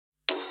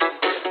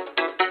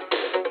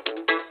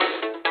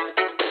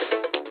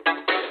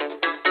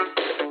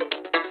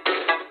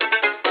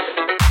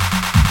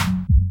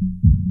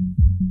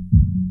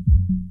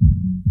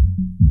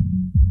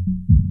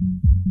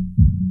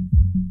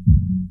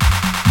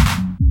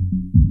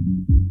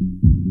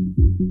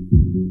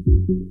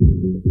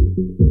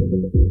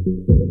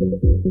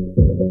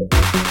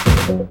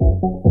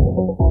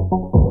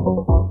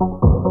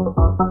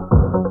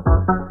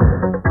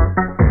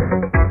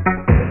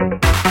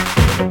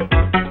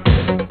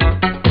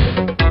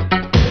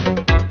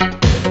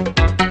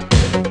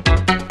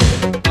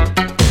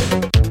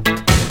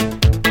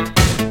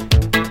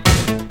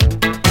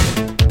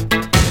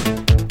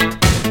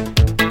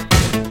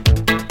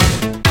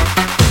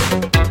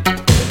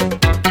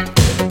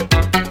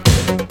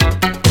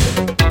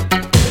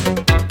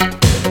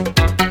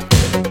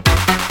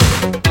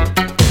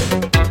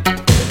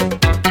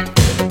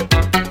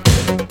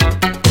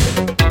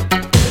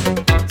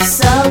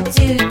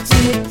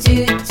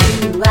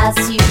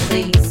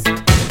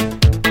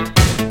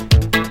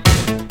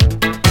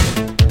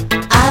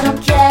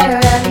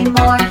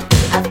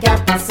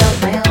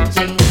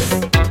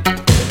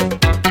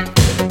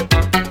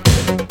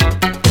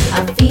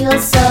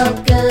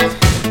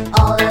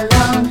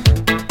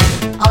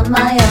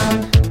my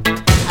own.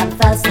 I'm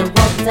fast to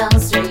walk down the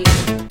street.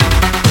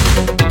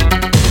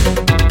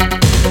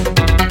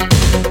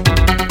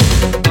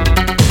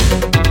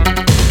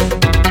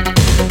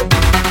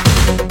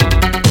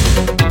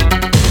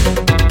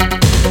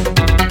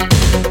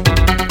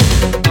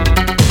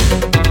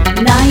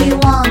 Now you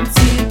want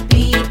to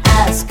be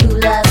as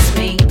cool as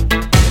me.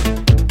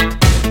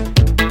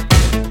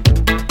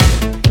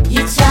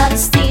 You try to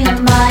steal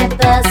my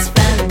best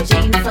friend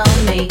Jane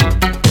from me,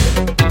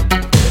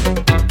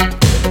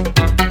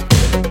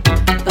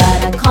 but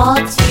I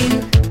caught you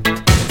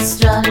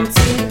struggling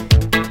to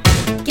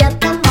get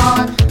them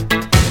on.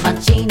 My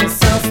Jane is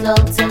so slow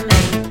to me.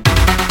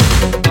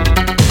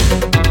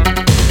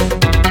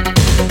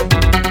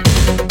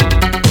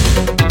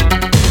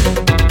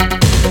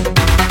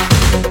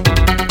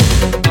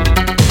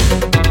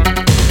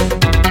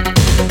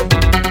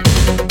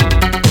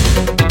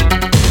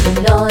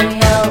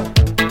 Loyal,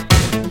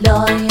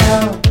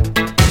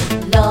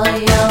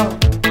 loyal.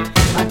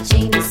 My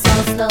Jane is so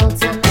slow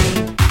to me.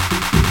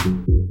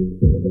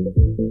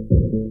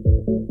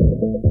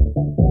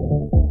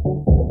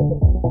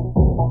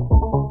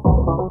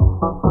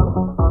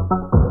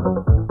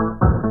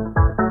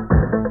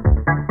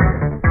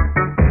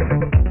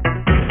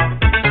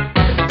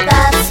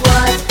 That's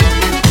what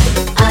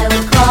I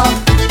would call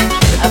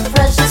a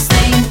precious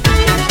thing,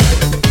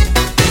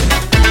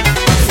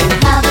 to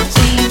have a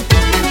Jane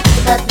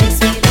that makes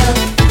me look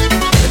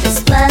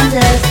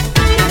splendid.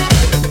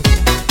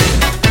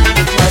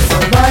 Because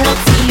of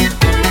royalty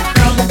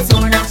from the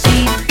torn up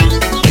jean,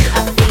 I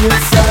feel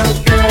so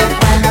good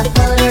when I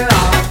put her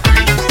on.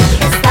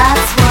 Yes,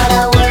 that's what I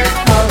would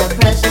call a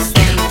precious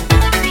thing,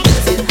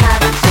 to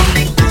have a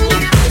Jane,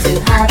 to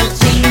have a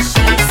Jane.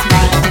 She's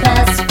my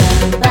best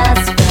friend,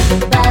 best friend,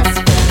 best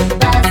friend,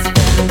 best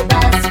friend,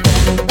 best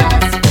friend,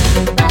 best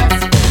friend,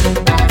 best friend, best friend, best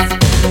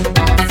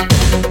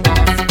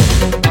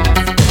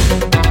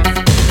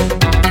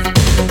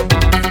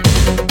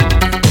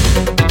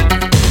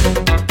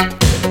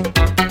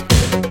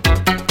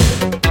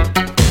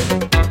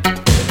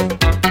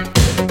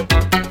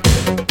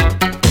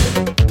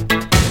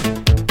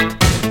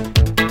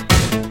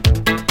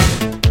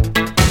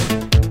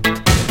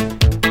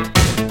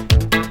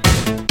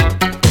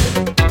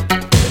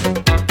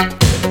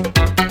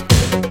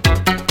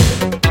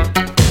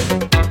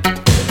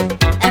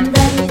And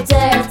then you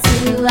dare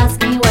to ask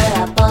me where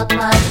I bought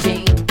my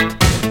Jane.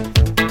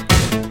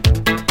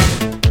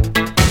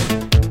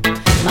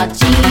 My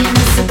Jane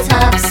is a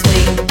top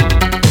suite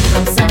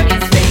from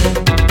 73.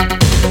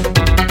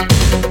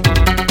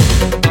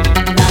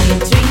 Now you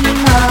dream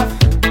of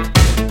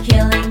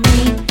killing me,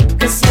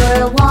 'cause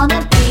you're a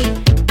wannabe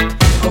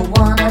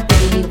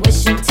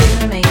wishing to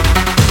me.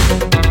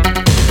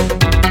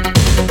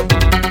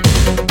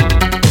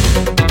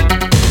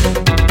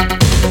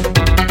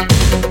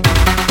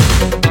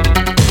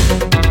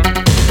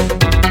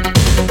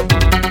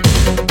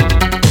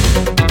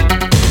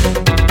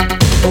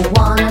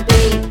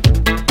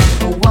 A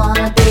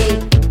wannabe,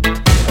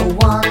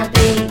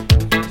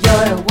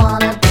 you're a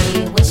wannabe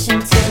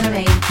wishing to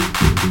me.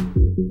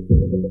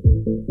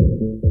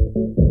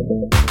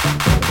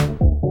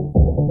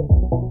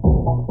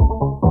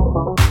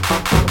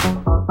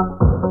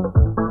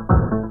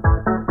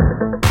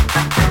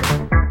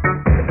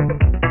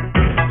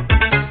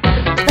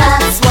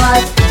 That's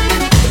what